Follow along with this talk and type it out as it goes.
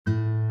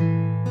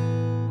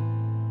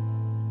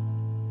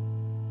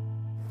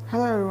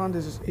Hello everyone,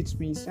 this is it's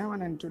me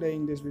Seven, and today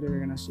in this video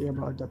we're gonna see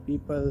about the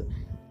people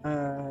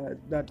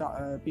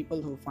that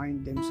people who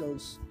find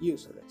themselves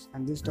useless.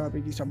 And this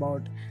topic is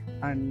about,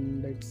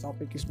 and this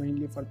topic is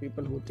mainly for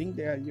people who think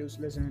they are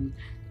useless, and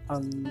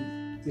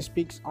this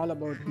speaks all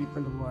about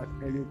people who are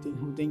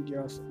who think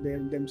they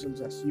themselves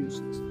as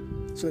useless.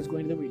 So let's go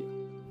into the video.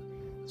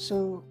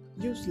 So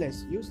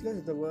useless is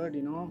the word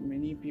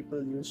many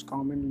people use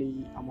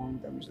commonly among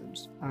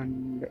themselves,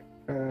 and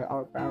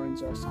our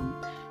parents or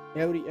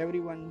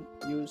everyone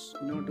use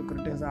to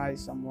criticize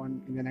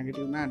someone in a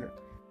negative manner.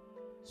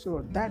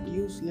 So that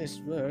useless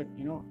word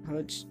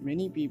hurts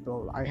many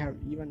people. I have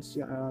even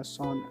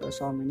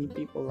saw many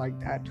people like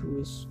that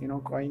who is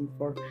crying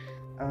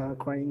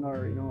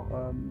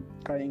or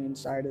crying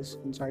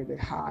inside their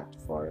heart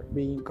for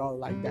being called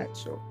like that.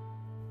 So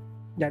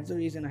that's the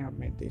reason I have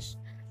made this.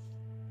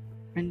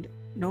 And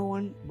no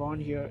one born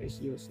here is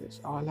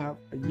useless. All have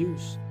a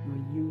use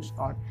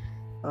or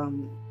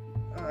um,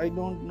 I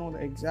don't know the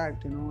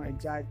exact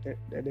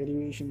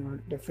derivation or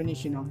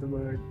definition of the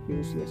word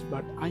useless,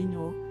 but I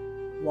know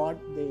what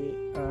they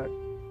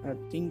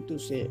think to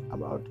say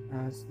about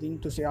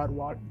think to say, or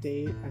what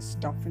they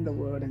stuff in the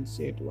word and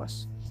say to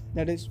us.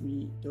 That is,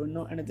 we don't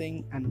know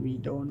anything, and we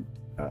don't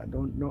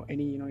know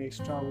any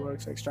extra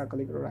works,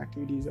 extracurricular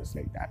activities, just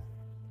like that.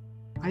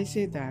 I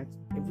say that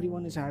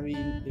everyone is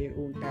having their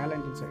own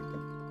talent inside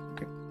them.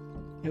 Okay,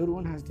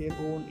 everyone has their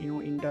own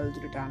indulged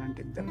talent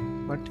in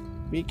them, but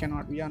we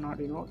are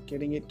not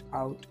getting it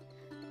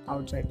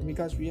outside,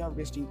 because we are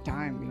wasting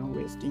time,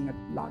 wasting a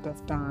lot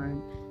of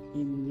time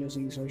in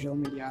using social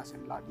medias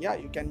and lot. Yeah,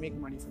 you can make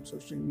money from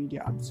social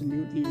media,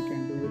 absolutely you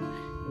can do it.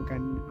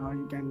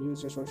 You can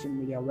use the social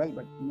media well,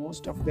 but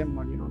most of them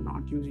are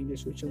not using the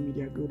social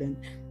media good, and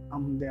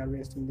they are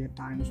wasting their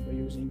times by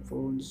using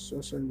phones,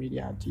 social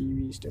media,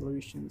 tvs,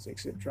 televisions,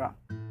 etc.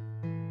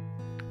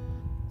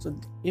 So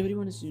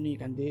everyone is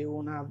unique, and they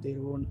own have their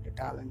own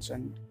talents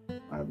and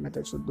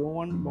methods. So no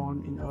one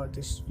born in earth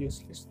is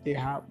useless. They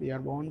are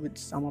born with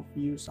some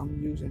use,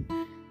 and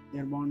they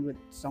are born with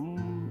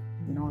some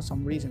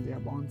reason. They are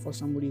born for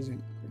some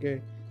reason.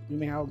 Okay, you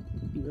may have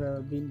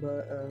been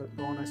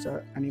born as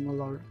an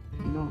animal, or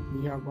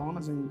you have born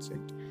as an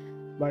insect,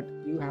 but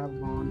you have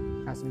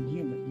born as an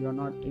human. You are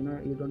not,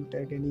 you don't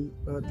take any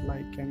birth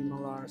like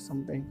animal or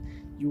something.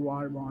 You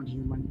are born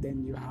human,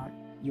 then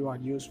you are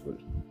useful.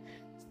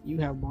 You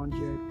have born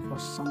here for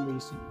some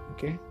reason.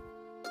 Okay,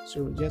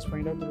 so just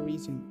find out the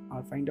reason,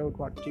 or find out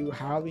what you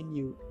have in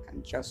you,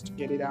 and just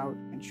get it out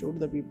and show to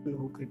the people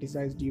who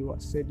criticized you or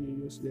said you're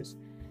useless.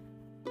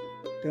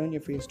 Turn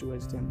your face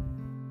towards them.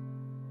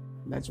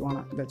 That's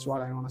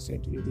what I want to say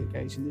to you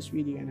guys in this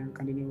video, and I'll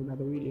continue with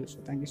other videos.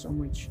 So thank you so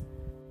much.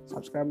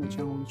 Subscribe my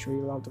channel and show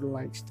you love through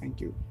likes. Thank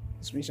you.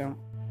 It's me, Sean.